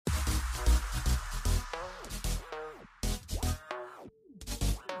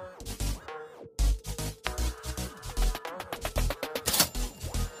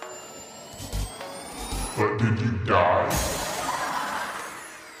But did you die?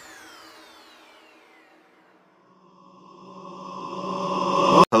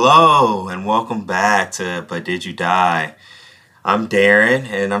 Hello and welcome back to But Did You Die? I'm Darren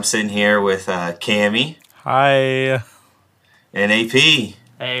and I'm sitting here with Cammy Hi. and AP.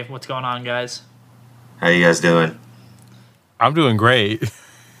 Hey, what's going on, guys? How you guys doing? I'm doing great.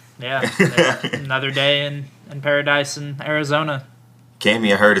 Yeah, another day in paradise in Arizona.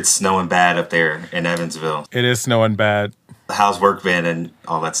 Cammy, I heard it's snowing bad up there in Evansville. It is snowing bad. How's work been and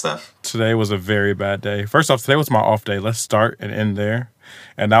all that stuff? Today was a very bad day. First off, today was my off day. Let's start and end there.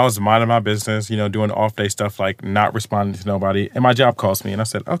 And I was minding my business, doing off day stuff like not responding to nobody. And my job calls me and I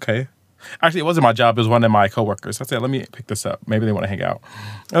said, okay. Actually, it wasn't my job. It was one of my coworkers. I said, let me pick this up. Maybe they want to hang out.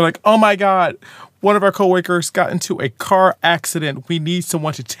 They're like, oh my God, one of our coworkers got into a car accident. We need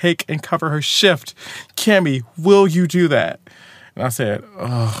someone to take and cover her shift. Cammy, will you do that? And I said,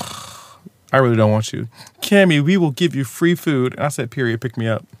 ugh. I really don't want you. Cammy, we will give you free food. And I said, period, pick me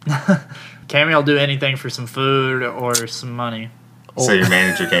up. Cammy will do anything for some food or some money. So your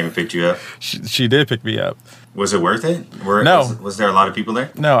manager came and picked you up? She did pick me up. Was it worth it? No. Was there a lot of people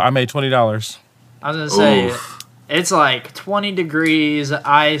there? No, I made $20. I was going to say, Oof. it's like 20 degrees,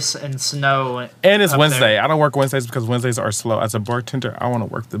 ice, and snow. And it's up Wednesday. there. I don't work Wednesdays because Wednesdays are slow. As a bartender, I want to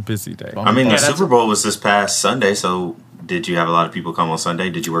work the busy day. I mean, Yeah, the that's- Super Bowl was this past Sunday, so did you have a lot of people come on Sunday?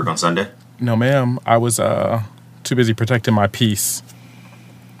 Did you work on Sunday? No, ma'am. I was too busy protecting my peace.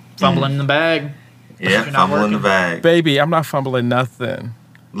 Fumbling in the bag. Yeah, You're not fumbling the working. bag. Baby, I'm not fumbling nothing.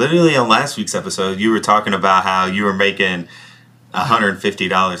 Literally on last week's episode, you were talking about how you were making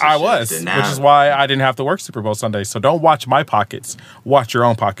 $150 a I shift, was, and now, which is why I didn't have to work Super Bowl Sunday. So don't watch my pockets. Watch your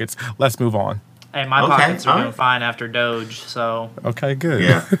own pockets. Let's move on. Hey, my Okay, pockets are doing alright. fine after Doge, so Okay, good.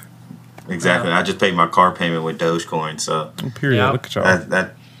 Yeah, exactly. Yeah. I just paid my car payment with Dogecoin, so Period. Yep. Look at y'all.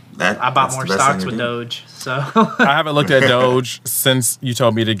 that I bought that's more the best thing stocks to with do. Doge. So I haven't looked at Doge since you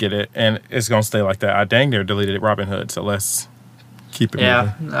told me to get it, and it's going to stay like that. I dang near deleted Robinhood, so let's keep it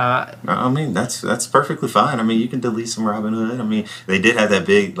yeah, moving. I mean, that's perfectly fine. I mean, you can delete some Robinhood. I mean, they did have that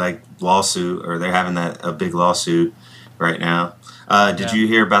big lawsuit, or they're having a big lawsuit right now. Did Yeah. you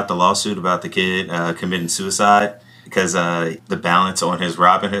hear about the lawsuit about the kid committing suicide because the balance on his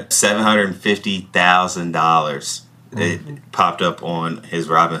Robinhood $750,000 it popped up on his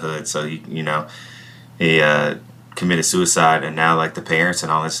Robinhood, so he committed suicide, and now the parents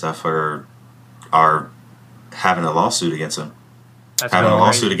and all that stuff are having a lawsuit against him. that's Having a crazy.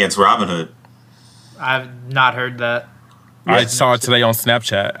 lawsuit against Robinhood. I've not heard that. I saw it today on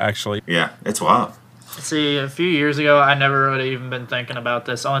Snapchat, actually. Yeah, it's wild. See, a few years ago, I never would have even been thinking about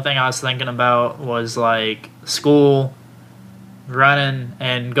this. The only thing I was thinking about was school, running,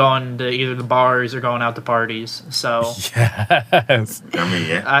 and going to either the bars or going out to parties. So, Yes. I mean,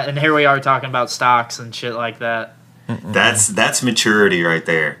 yeah, and here we are talking about stocks and shit like that. that's maturity right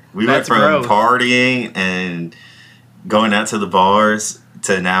there. We That's went from growth. partying and going out to the bars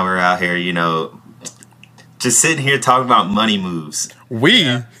to now we're out here, just sitting here talking about money moves.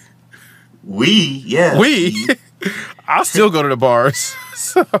 We Yeah. I'll still go to the bars.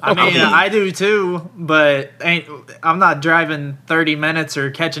 So, I mean, mean- I do too, but I'm not driving 30 minutes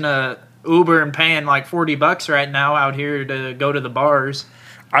or catching a Uber and paying like $40 right now out here to go to the bars.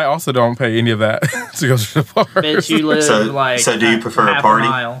 I also don't pay any of that to go to the bars. Bitch, you live So do you prefer a half party?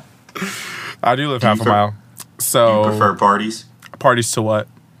 mile. I do live Do you half a mile. Do So you prefer parties? parties to what?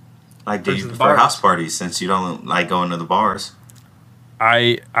 Do you Versus prefer bars. house parties since you don't like going to the bars?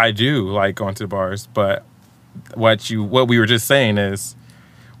 I do like going to the bars, but what we were just saying is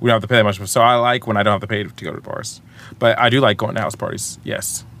we don't have to pay that much. So I like when I don't have to pay to go to the bars. But I do like going to house parties.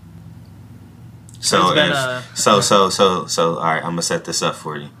 Yes. So It's been so all right, I'm gonna set this up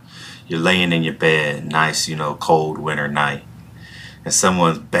for you. You're laying in your bed, nice, cold winter night, and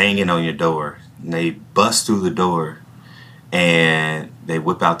someone's banging on your door, and they bust through the door, and they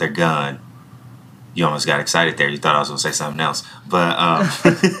whip out their gun. You almost got excited there. You thought I was gonna say something else, but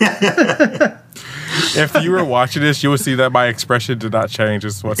If you were watching this, you would see that my expression did not change.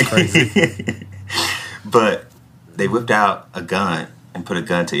 Is what's crazy. but they whipped out a gun and put a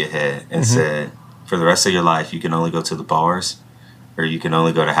gun to your head and said, for the rest of your life, you can only go to the bars, or you can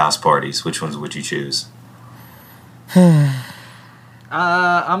only go to house parties. Which ones would you choose?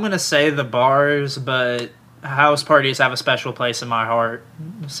 I'm gonna say the bars, but house parties have a special place in my heart.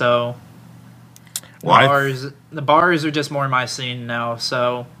 So Why? the bars are just more my scene now.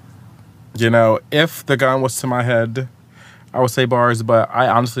 So If the gun was to my head, I would say bars, but I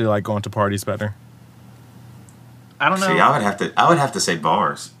honestly like going to parties better. I don't know. See, I would have to say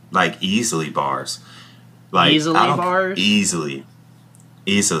bars, easily bars, Easily I don't- bars? easily,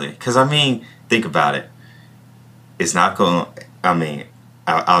 because I mean, think about it. it's not going. I mean,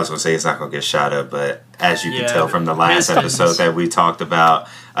 I was gonna say it's not gonna get shot up, but as you can tell from the last episode that we talked about,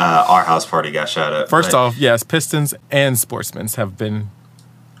 our house party got shot up. First off, yes, Pistons and Sportsmen's have been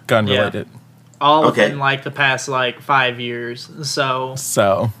gun related. All within like the past like 5 years.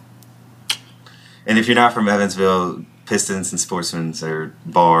 So. And if you're not from Evansville, Pistons and Sportsmen's are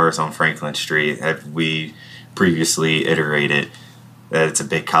bars on Franklin Street. We previously iterated that it's a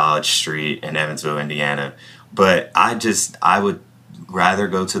big college street in Evansville, Indiana. But I would rather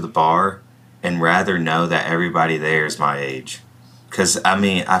go to the bar and rather know that everybody there is my age. Because, I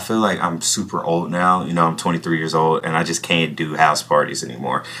mean, I feel like I'm super old now. You know, I'm 23 years old, and I just can't do house parties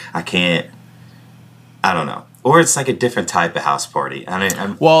anymore. I don't know. Or it's like a different type of house party. I mean,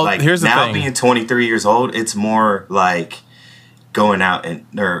 here's the thing. Now being 23 years old, it's more like going out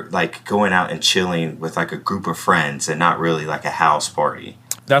and chilling with like a group of friends and not really like a house party.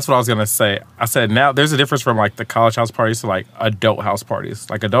 That's what I was going to say. I said now there's a difference from like the college house parties to like adult house parties.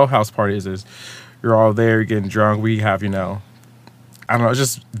 Like adult house parties is you're all there, you're getting drunk. We have, I don't know, it's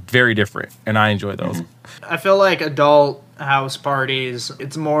just very different. And I enjoy those. I feel like adult house parties,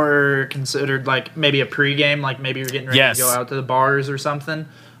 it's more considered like maybe a pregame, like maybe you're getting ready to go out to the bars or something.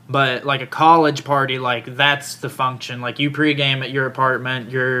 But like a college party, like that's the function. Like you pregame at your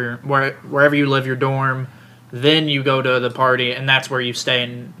apartment, wherever you live, your dorm. Then you go to the party, and that's where you stay,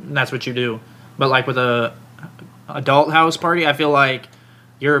 and that's what you do. But like with a adult house party, I feel like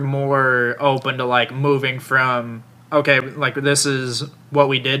you're more open to like moving from, okay, like this is what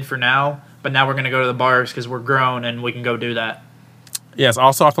we did for now, but now we're going to go to the bars because we're grown and we can go do that. Yes,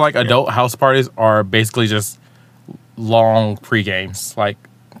 also I feel like adult house parties are basically just long pre-games. Like,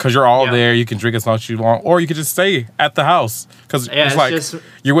 because you're all there, you can drink as much as you want, or you can just stay at the house because it's like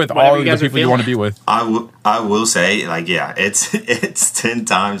you're with all the people you want to be with. I will say, like, it's 10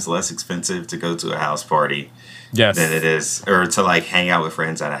 times less expensive to go to a house party than it is, or to like hang out with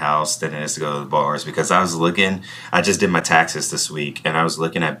friends at a house than it is to go to the bars. Because I just did my taxes this week, and I was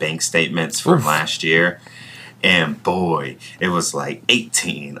looking at bank statements from last year. And boy, it was like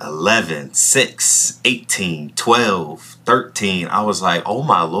 18, 11, 6, 18, 12, 13. I was like, oh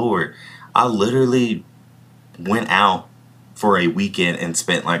my Lord. I literally went out for a weekend and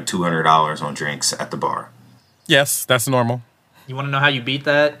spent like $200 on drinks at the bar. Yes, that's normal. You want to know how you beat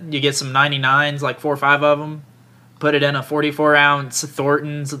that? You get some 99s, like 4 or 5 of them. Put it in a 44-ounce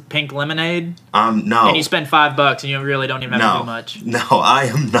Thornton's pink lemonade. No. And you spend $5 and you really don't even have to do much. No, I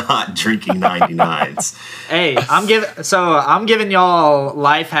am not drinking 99s. Hey, I'm giving y'all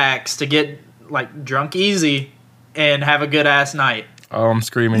life hacks to get like drunk easy and have a good ass night. Oh, I'm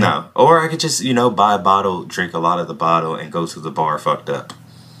screaming. No. Or I could just, buy a bottle, drink a lot of the bottle, and go to the bar fucked up.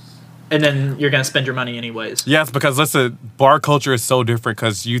 And then you're going to spend your money anyways. Yes, because listen, bar culture is so different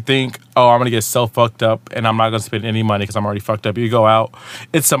because you think, oh, I'm going to get so fucked up and I'm not going to spend any money because I'm already fucked up. You go out,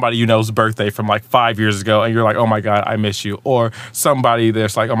 it's somebody you know's birthday from like 5 years ago and you're like, oh my God, I miss you. Or somebody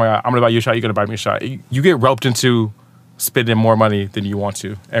that's like, oh my God, I'm going to buy you a shot, you're going to buy me a shot. You get roped into spending more money than you want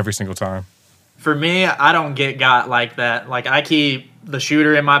to every single time. For me, I don't get got like that. Like I keep the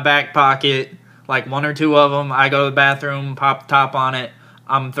shooter in my back pocket, like 1 or 2 of them. I go to the bathroom, pop the top on it.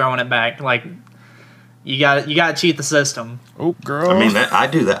 I'm throwing it back. Like you got to cheat the system. Oh, girl. I mean, I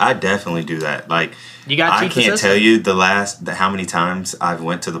do that. I definitely do that. Like you got to cheat the system. I can't tell you how many times I've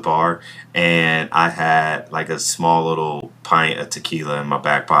went to the bar and I had like a small little pint of tequila in my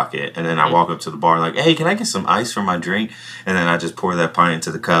back pocket, and then I walk up to the bar like, "Hey, can I get some ice for my drink?" And then I just pour that pint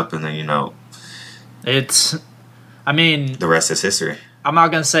into the cup, and then the rest is history. I'm not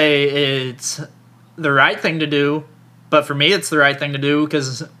gonna say it's the right thing to do. But for me, it's the right thing to do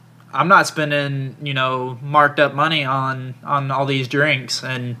because I'm not spending, marked up money on all these drinks.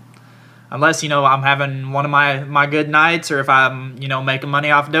 And unless, I'm having one of my good nights, or if I'm, making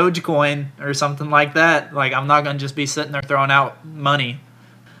money off Dogecoin or something like that, like I'm not going to just be sitting there throwing out money.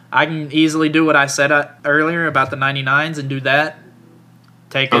 I can easily do what I said earlier about the 99s and do that.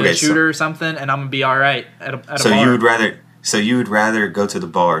 Take a shooter or something, and I'm going to be all right at a bar. So you would rather go to the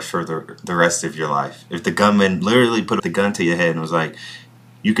bars for the rest of your life? If the gunman literally put the gun to your head and was like,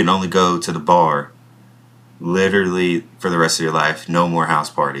 you can only go to the bar literally for the rest of your life, no more house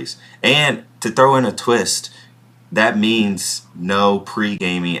parties. And to throw in a twist, that means no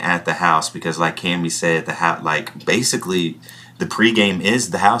pre-gaming at the house because like Cammy said, basically the pre-game is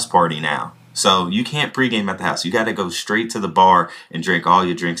the house party now. So you can't pre-game at the house. You got to go straight to the bar and drink all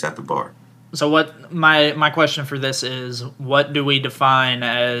your drinks at the bar. So what my question for this is, what do we define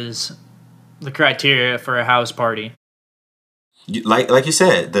as the criteria for a house party? Like you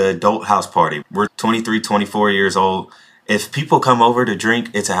said, the adult house party. We're 23, 24 years old. If people come over to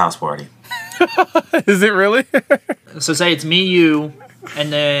drink, it's a house party. Is it really? So say it's me, you,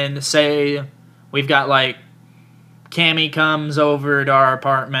 and then say we've got like Cammy comes over to our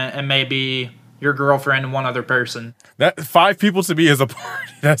apartment and maybe your girlfriend and one other person. That 5 people to me is a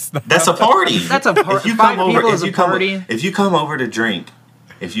party. That's a party. That's a party. 5 people is a party. If you come over to drink,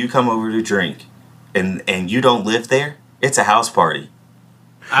 and you don't live there, it's a house party.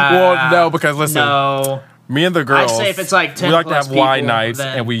 Well, no, because listen, no. Me and the girls, I'd say if it's like 10 we like to have people, wine nights,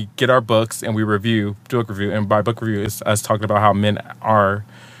 then... and we get our books and we do a book review. And by book review, it's us talking about how men are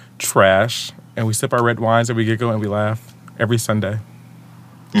trash, and we sip our red wines and we giggle and we laugh every Sunday.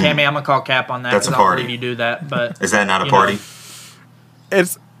 Cammy, I'm gonna call cap on that. That's a party. I don't believe you do that, but is that not a party?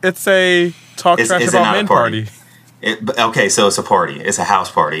 It's a talk trash about men party. Okay, so it's a party. It's a house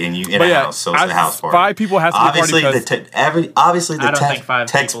party, and you in a house, so it's a house party. 5 people has to obviously be a party. Obviously, the I don't think 5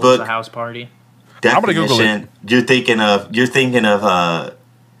 textbook people is a house party. I'm gonna Google it. You're thinking of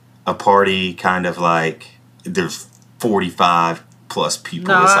a party kind of like there's 45 plus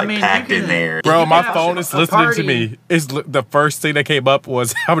people. No, it's I like mean, packed in there. Bro, my Yeah, phone is a listening party. to me. The first thing that came up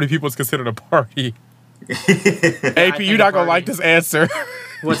was how many people is considered a party. AP, you're not gonna like this answer.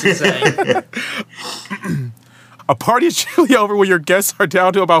 What's it say? A party is generally over when your guests are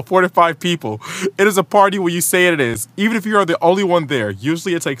down to about 4 to 5 people. It is a party when you say it is, even if you are the only one there.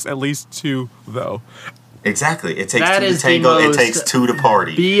 Usually it takes at least 2, though. Exactly. It takes That 2 is to the tango. It most takes 2 to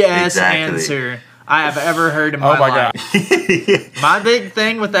party. BS answer I have ever heard in my life. God. My big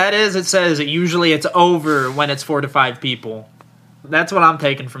thing with that is it says usually it's over when it's 4 to 5 people. That's what I'm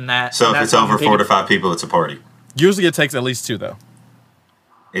taking from that. So if it's over 4 to 5 people, it's a party. Usually it takes at least 2, though.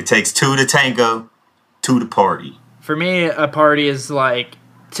 It takes 2 to tango, 2 to party. For me, a party is like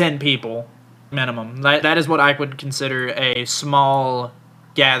 10 people minimum. That is what I would consider a small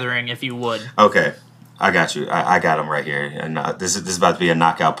gathering, if you would. Okay, I got you. I got him right here. And this is about to be a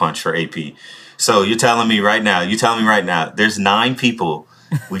knockout punch for AP. So you're telling me right now, there's 9 people.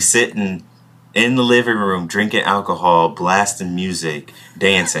 We sitting in the living room, drinking alcohol, blasting music,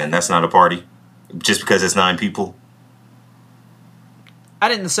 dancing. That's not a party? Just because it's 9 people? I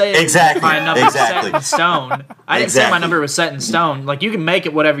didn't say my number was set in stone. I didn't say my number was set in stone. Like, you can make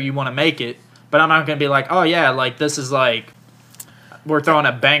it whatever you want to make it, but I'm not going to be like, oh, yeah, like, this is like, we're throwing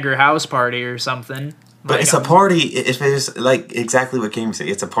a banger house party or something. But like, it's a party if it's, like, exactly what Kim said.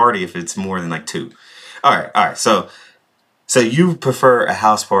 It's a party if it's more than, like, 2. All right. So you prefer a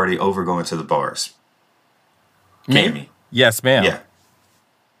house party over going to the bars? Me? Yes, ma'am. Yeah.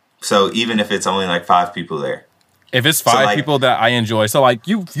 So even if it's only, like, 5 people there? If it's 5 people that I enjoy, so like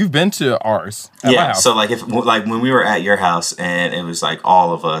you've been to ours at my house. So like when we were at your house and it was like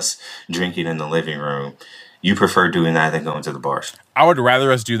all of us drinking in the living room, you prefer doing that than going to the bars? I would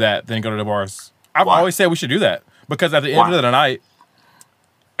rather us do that than go to the bars. I've always said we should do that because at the end of the night,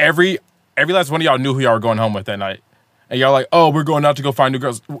 every last one of y'all knew who y'all were going home with that night, and y'all like, oh, we're going out to go find new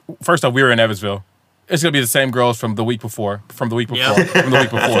girls. First off, we were in Evansville. It's gonna be the same girls from the week before. Every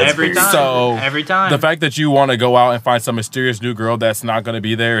time. So every time. The fact that you want to go out and find some mysterious new girl that's not gonna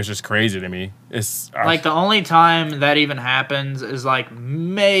be there is just crazy to me. It's like the only time that even happens is like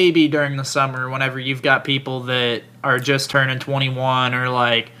maybe during the summer whenever you've got people that are just turning 21 or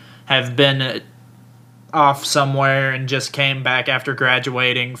like have been off somewhere and just came back after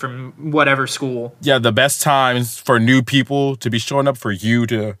graduating from whatever school. Yeah, the best times for new people to be showing up for you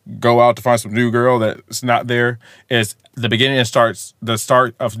to go out to find some new girl that's not there is the beginning and the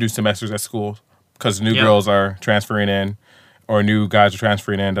start of new semesters at school because new girls are transferring in or new guys are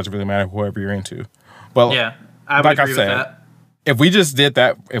transferring in. Doesn't really matter whoever you're into. But yeah, I would agree with that. If we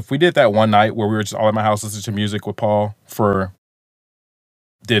did that one night where we were just all at my house listening to music with Paul for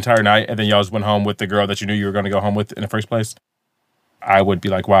the entire night, and then y'all just went home with the girl that you knew you were going to go home with in the first place, I would be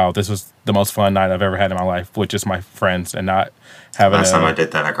like, wow, this was the most fun night I've ever had in my life with just my friends and not having Last time I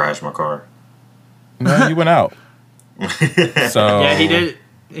did that, I crashed my car. No, you went out. So yeah, he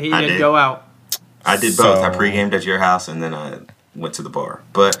did go out. I did both. I pre-gamed at your house, and then I went to the bar.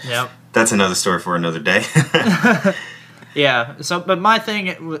 But that's another story for another day. Yeah, so, but my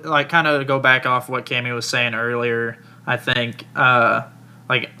thing, like, kind of to go back off what Cammy was saying earlier, I think,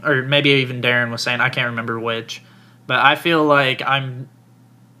 or maybe even Darren was saying, I can't remember which, but I feel like I'm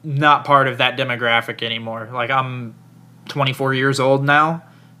not part of that demographic anymore. Like, I'm 24 years old now,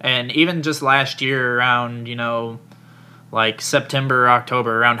 and even just last year around, like September,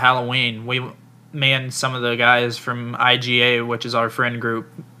 October, around Halloween, me and some of the guys from IGA, which is our friend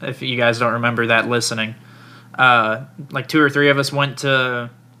group, if you guys don't remember that listening, like 2 or 3 of us went to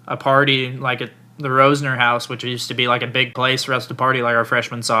a party, like at the Rosner house, which used to be like a big place for us to party like our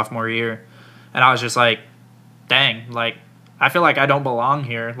freshman, sophomore year. And I was just like, dang, like, I feel like I don't belong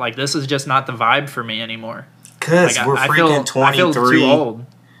here. Like, this is just not the vibe for me anymore. Because Like, we're freaking 23. I feel too old.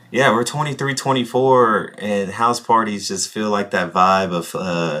 Yeah, we're 23, 24, and house parties just feel like that vibe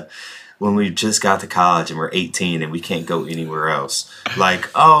of when we just got to college and we're 18 and we can't go anywhere else. Like,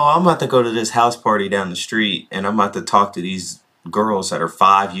 oh, I'm about to go to this house party down the street and I'm about to talk to these girls that are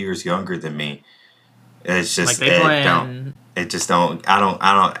 5 years younger than me. It's just, Like, I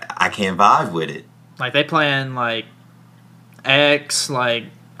can't vibe with it. Like, they playing, like, X, like,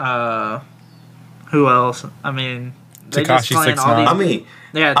 who else? I mean, they just Tekashi playing 6ix9ine. all these... I mean,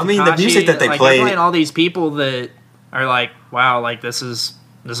 Yeah, the Tekashi, music that they like, play. they're playing all these people that are like, wow, like, this is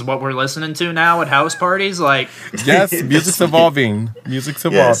what we're listening to now at house parties. Like, Yes, music's evolving. Music's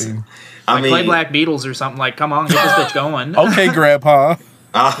Yes. evolving. I mean, play Black Beatles or something. Like, come on, get this bitch going. Okay, Grandpa.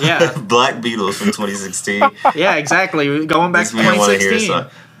 Yeah. Black Beatles from 2016. Yeah, exactly. Going back This to man want to hear 2016.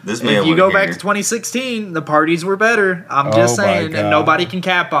 something. This man If you wanna go hear. back to 2016, the parties were better. I'm just Oh my saying, and God. nobody can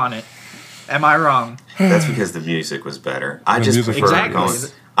cap on it. Am I wrong? That's because the music was better. I The just music prefer Exactly. going.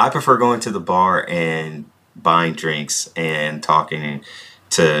 I prefer going to the bar and buying drinks and talking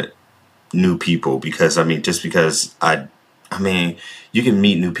to new people because I mean, you can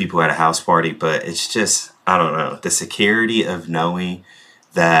meet new people at a house party, but it's just I don't know the security of knowing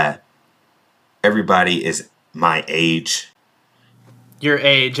that everybody is my age. Your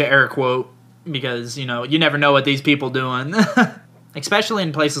age, air quote, because, you know, you never know what these people doing. Especially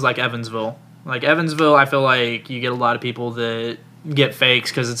in places like Evansville. Like, Evansville, I feel like you get a lot of people that get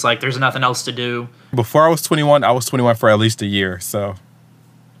fakes because it's like there's nothing else to do. Before I was 21 for at least a year. So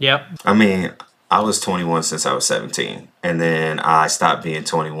Yep. I mean, I was 21 since I was 17. And then I stopped being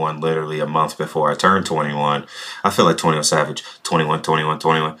 21 literally a month before I turned 21. I feel like 21 Savage. 21.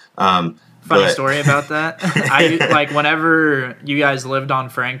 Funny But- story about that. I like whenever you guys lived on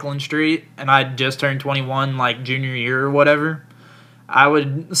Franklin Street and I just turned 21, like junior year or whatever, I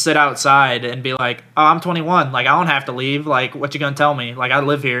would sit outside and be like, "Oh, I'm 21. Like, I don't have to leave. Like, what you gonna tell me? Like, I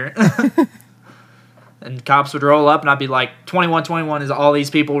live here." And cops would roll up and I'd be like, 21 is all these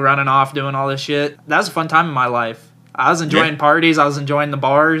people running off doing all this shit. That was a fun time in my life. I was enjoying parties. I was enjoying the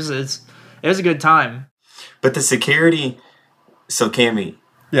bars. It was a good time. But the security, so Cammy,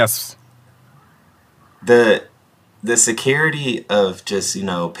 yes, the security of just, you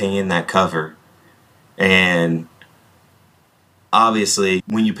know, paying that cover, and obviously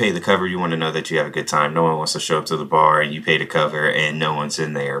when you pay the cover you want to know that you have a good time. No one wants to show up to the bar and you pay the cover and no one's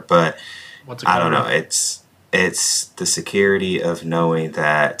in there. But What's a I don't cover? know, it's the security of knowing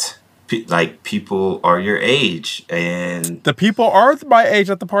that like people are your age and the people are my age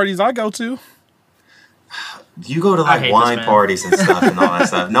at the parties I go to. you go to I hate like this wine man. parties and stuff and all that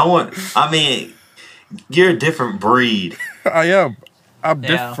stuff. No one, I mean, you're a different breed. I am. I'm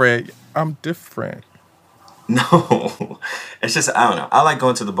Yeah. different. I'm different. No, it's just I don't know. I like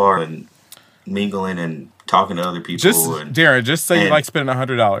going to the bar and mingling and talking to other people. Just and Darren, just say you and- like spending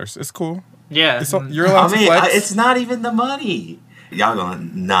 $100. It's cool. Yeah. It's, you're allowed I mean, to flex. it's not even the money. Y'all gonna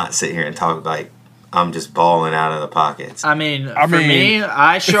not sit here and talk like I'm just balling out of the pockets. I mean, I for mean- me,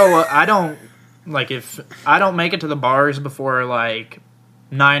 I show up. I don't like if I don't make it to the bars before like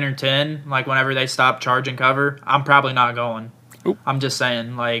 9 or 10. Like whenever they stop charging cover, I'm probably not going. Oop. I'm just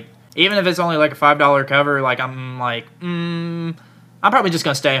saying, like even if it's only like a $5 cover, like I'm like, I'm probably just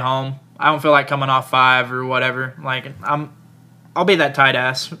gonna stay home. I don't feel like coming off 5 or whatever. Like I'll be that tight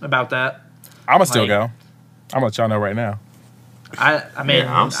ass about that. I'm gonna still like- go. I'm gonna let y'all know right now. I mean,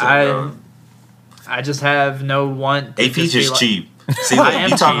 Yeah, I'm so I just have no want. To AP just be like- cheap. See, I look, am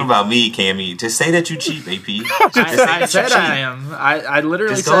you talking cheap. about me, Cammy. Just say that you cheap, AP. I said I am. I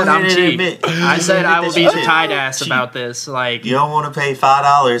literally Just go said I'm ahead and cheap. admit. I said I will be Admit the that tight you're ass cheap. about this. Like, You don't want to pay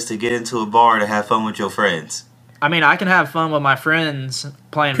 $5 to get into a bar to have fun with your friends. I mean, I can have fun with my friends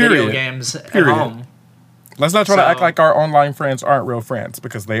playing video Period. games at Period. home. Let's not try to So- act like our online friends aren't real friends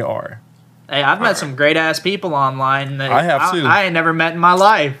because they are. Hey, I've met some great ass people online that I have, too. I ain't never met in my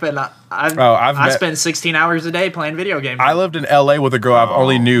life, and I've I met- spend 16 hours a day playing video games. I lived in LA with a girl I've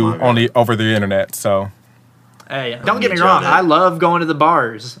only my knew God. only over the internet. So Hey, don't get me meet wrong. y'all I there. love going to the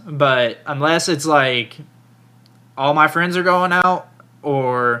bars, but unless it's like all my friends are going out,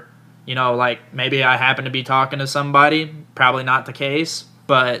 or you know, like maybe I happen to be talking to somebody, probably not the case.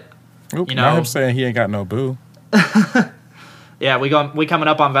 But oop, You now know- him saying he ain't got no boo. yeah, we coming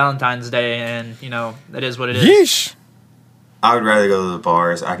up on Valentine's Day, and you know it is what it is. Yeesh. I would rather go to the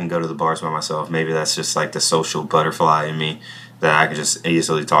bars. I can go to the bars by myself. Maybe that's just like the social butterfly in me that I can just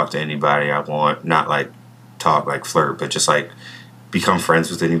easily talk to anybody I want. Not like talk like flirt, but just like become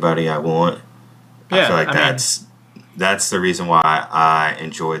friends with anybody I want. I Yeah, feel like I mean- that's That's the reason why I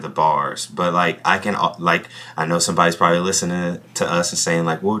enjoy the bars. But like I know somebody's probably listening to us and saying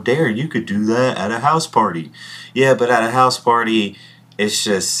like, "Well, Darren, you could do that at a house party." Yeah, but at a house party, it's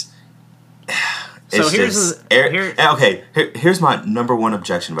just So it's just okay. Here's my number one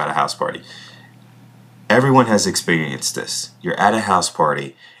objection about a house party. Everyone has experienced this. You're at a house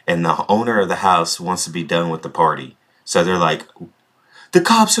party, and the owner of the house wants to be done with the party, so they're like, the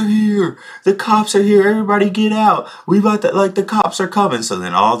cops are here. The cops are here. Everybody get out. We about to, like, the cops are coming. So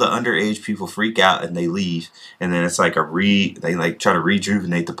then all the underage people freak out and they leave. And then it's like they like try to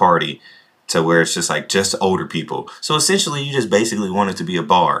rejuvenate the party to where it's just like just older people. So essentially you just basically want it to be a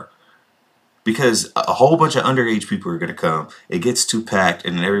bar. Because a whole bunch of underage people are going to come. It gets too packed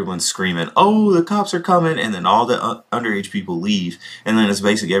and then everyone's screaming, "Oh, the cops are coming." And then all the underage people leave. And then it's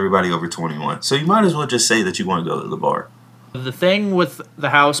basically everybody over 21. So you might as well just say that you want to go to the bar. The thing with the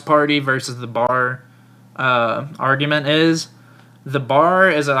house party versus the bar argument is the bar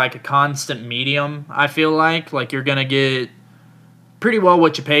is like a constant medium, I feel like you're going to get pretty well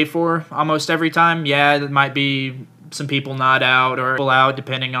what you pay for almost every time. Yeah, there might be some people not out or people out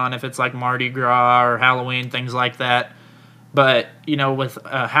depending on if it's like Mardi Gras or Halloween, things like that. But, with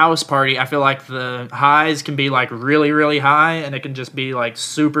a house party, I feel like the highs can be like really, really high and it can just be like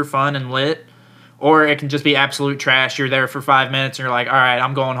super fun and lit. Or it can just be absolute trash. You're there for 5 minutes and you're like, all right,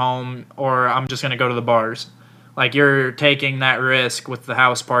 I'm going home or I'm just going to go to the bars. Like, you're taking that risk with the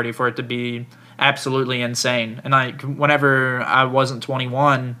house party for it to be absolutely insane. And, like, whenever I wasn't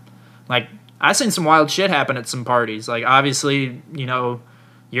 21, like, I seen some wild shit happen at some parties. Like, obviously,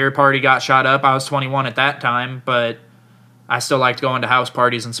 your party got shot up. I was 21 at that time, but I still liked going to house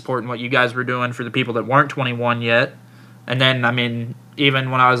parties and supporting what you guys were doing for the people that weren't 21 yet. And then, I mean,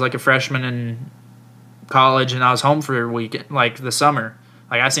 even when I was, like, a freshman in college and I was home for a week, like the summer,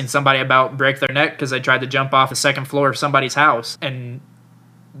 like I seen somebody about break their neck because they tried to jump off the second floor of somebody's house, and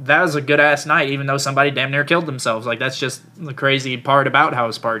that was a good ass night, even though somebody damn near killed themselves. Like, that's just the crazy part about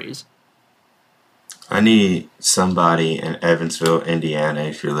house parties. I need somebody in Evansville, Indiana,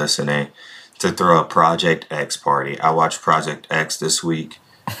 if you're listening, to throw a Project X party. I watched Project X this week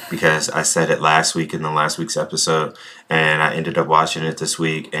because I said it last week in the last week's episode, and I ended up watching it this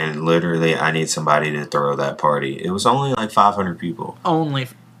week, and literally I need somebody to throw that party. It was only like 500 people. Only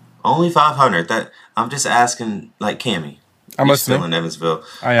 500. That I'm just asking, like, Cammy. I'm still in Evansville.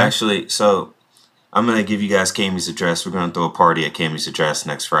 I am. Actually, so I'm going to give you guys Cammy's address. We're going to throw a party at Cammy's address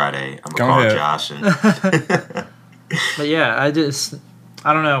next Friday. I'm going to call Josh. But yeah, I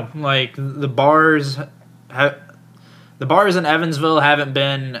don't know. Like, the bars in Evansville haven't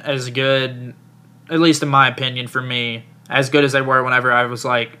been as good, at least in my opinion for me, as good as they were whenever I was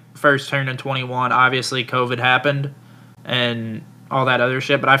like first turning 21. Obviously, COVID happened and all that other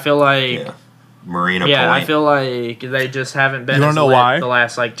shit, but I feel like Marina Point. I feel like they just haven't been. You don't know why? The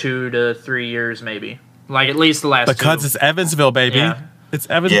last like 2 to 3 years, maybe. Like at least the last. Because 2. It's Evansville, baby. Yeah. It's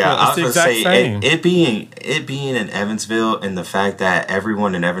Evansville. Yeah, it's the exact same. It being in Evansville, and the fact that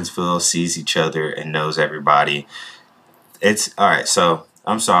everyone in Evansville sees each other and knows everybody. It's all right. So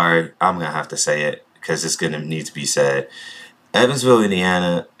I'm sorry, I'm gonna have to say it because it's gonna need to be said. Evansville,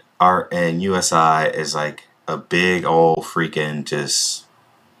 Indiana, and USI is like a big old freaking just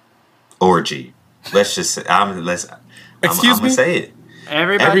orgy. Let's just say, I'm gonna say it.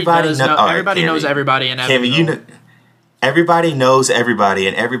 Everybody knows everybody in Evansville. Cammy, everybody knows everybody,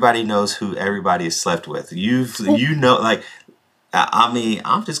 and everybody knows who everybody has slept with. Like, I mean,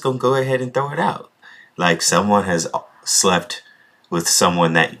 I'm just gonna go ahead and throw it out. Like, someone has slept with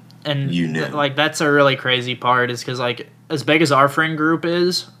someone that you knew. Like, that's a really crazy part, is because, like, as big as our friend group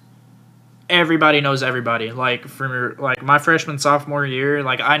is, everybody knows everybody. Like, for like my freshman sophomore year,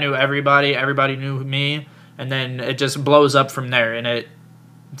 like, I knew everybody knew me, and then it just blows up from there. And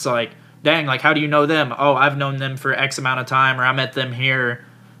it's like, dang, like, how do you know them? Oh, I've known them for X amount of time, or I met them here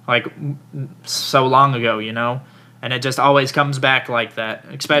like so long ago, And it just always comes back like that,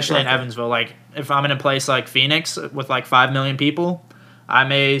 especially in Evansville. Like, if I'm in a place like Phoenix with like 5 million people, I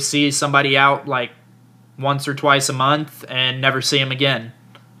may see somebody out like once or twice a month and never see them again.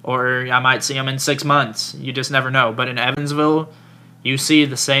 Or I might see them in 6 months. You just never know. But in Evansville, you see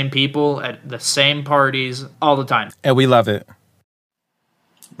the same people at the same parties all the time. And we love it.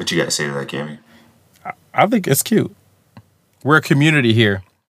 What you got to say to that, Cammy? I think it's cute. We're a community here.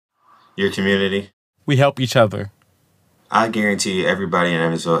 Your community? We help each other. I guarantee you everybody in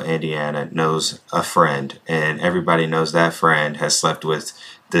Evansville, Indiana knows a friend, and everybody knows that friend has slept with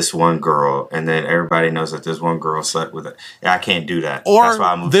this one girl, and then everybody knows that this one girl slept with it. I can't do that. Or that's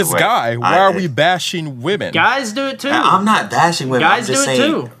why I moved this away. guy. Why are we bashing women? Guys do it too. I'm not bashing women. Guys I'm just do it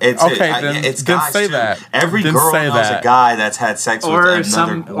saying, too. It's then guys say too. that. Every Then girl say knows that. a guy that's had sex with Or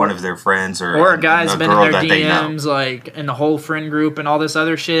another one of their friends, or a guy's a been in girl their that they know. DMs, like in the whole friend group and all this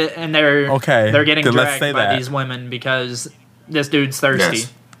other shit, and they're getting then let's dragged say by that. these women because this dude's thirsty.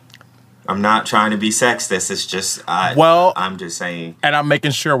 Yes. I'm not trying to be sexist. It's just I'm just saying. And I'm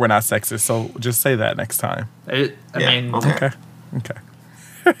making sure we're not sexist, so just say that next time. I mean, Okay.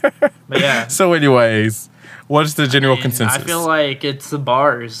 but yeah. So, anyways, what's the general consensus? I feel like it's the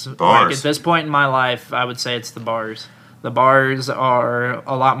bars. Like Bars. at this point in my life, I would say it's the bars. The bars are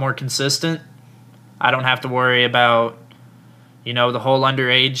a lot more consistent. I don't have to worry about, the whole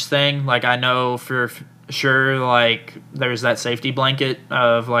underage thing. Like, I know for sure, like, there's that safety blanket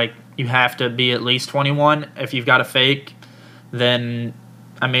of, like, you have to be at least 21. If you've got a fake, then,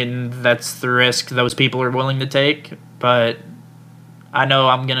 I mean, that's the risk those people are willing to take. But I know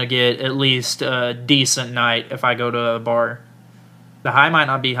I'm going to get at least a decent night if I go to a bar. The high might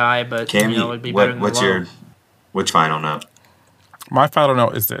not be high, but, it'd be better than the low. Which final note? My final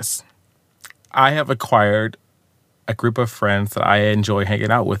note is this. I have acquired a group of friends that I enjoy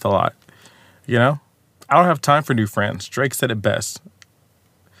hanging out with a lot. I don't have time for new friends. Drake said it best.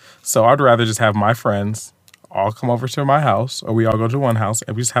 So I'd rather just have my friends all come over to my house, or we all go to one house,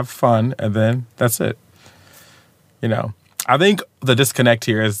 and we just have fun, and then that's it. I think the disconnect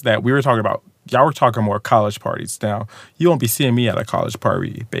here is that we were talking about, y'all were talking more college parties. Now, you won't be seeing me at a college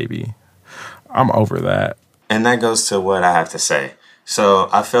party, baby. I'm over that. And that goes to what I have to say. So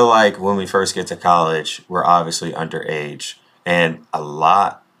I feel like when we first get to college, we're obviously underage. And a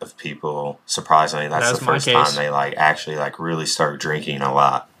lot of people, surprisingly, that's the first time they actually really start drinking a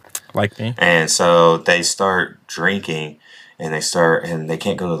lot. Like me. And so they start drinking and they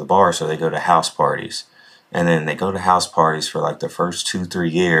can't go to the bar, so they go to house parties. And then they go to house parties for the first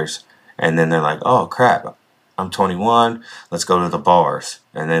 2-3 years. And then they're like, oh, crap, I'm 21. Let's go to the bars.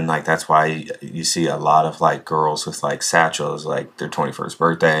 And then that's why you see a lot of girls with satchels, their 21st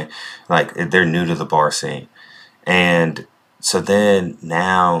birthday. They're new to the bar scene. And so then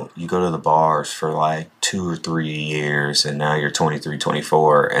now you go to the bars for 2 or 3 years, and now you're 23,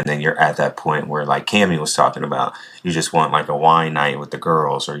 24, and then you're at that point where Cammie was talking about, you just want a wine night with the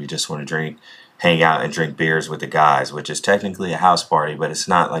girls, or you just want to hang out and drink beers with the guys, which is technically a house party, but it's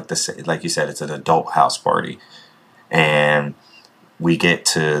not like you said, it's an adult house party. And we get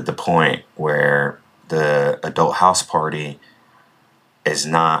to the point where the adult house party is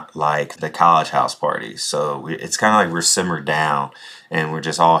not like the college house parties. So it's kind of we're simmered down and we're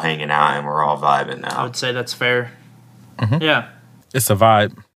just all hanging out and we're all vibing now. I would say that's fair. Mm-hmm. Yeah. It's a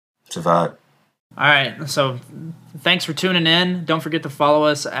vibe. It's a vibe. All right. So thanks for tuning in. Don't forget to follow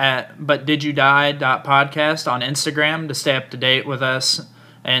us at butdidyoudie.podcast on Instagram to stay up to date with us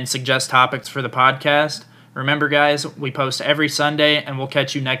and suggest topics for the podcast. Remember, guys, we post every Sunday, and we'll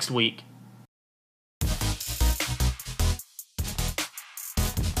catch you next week.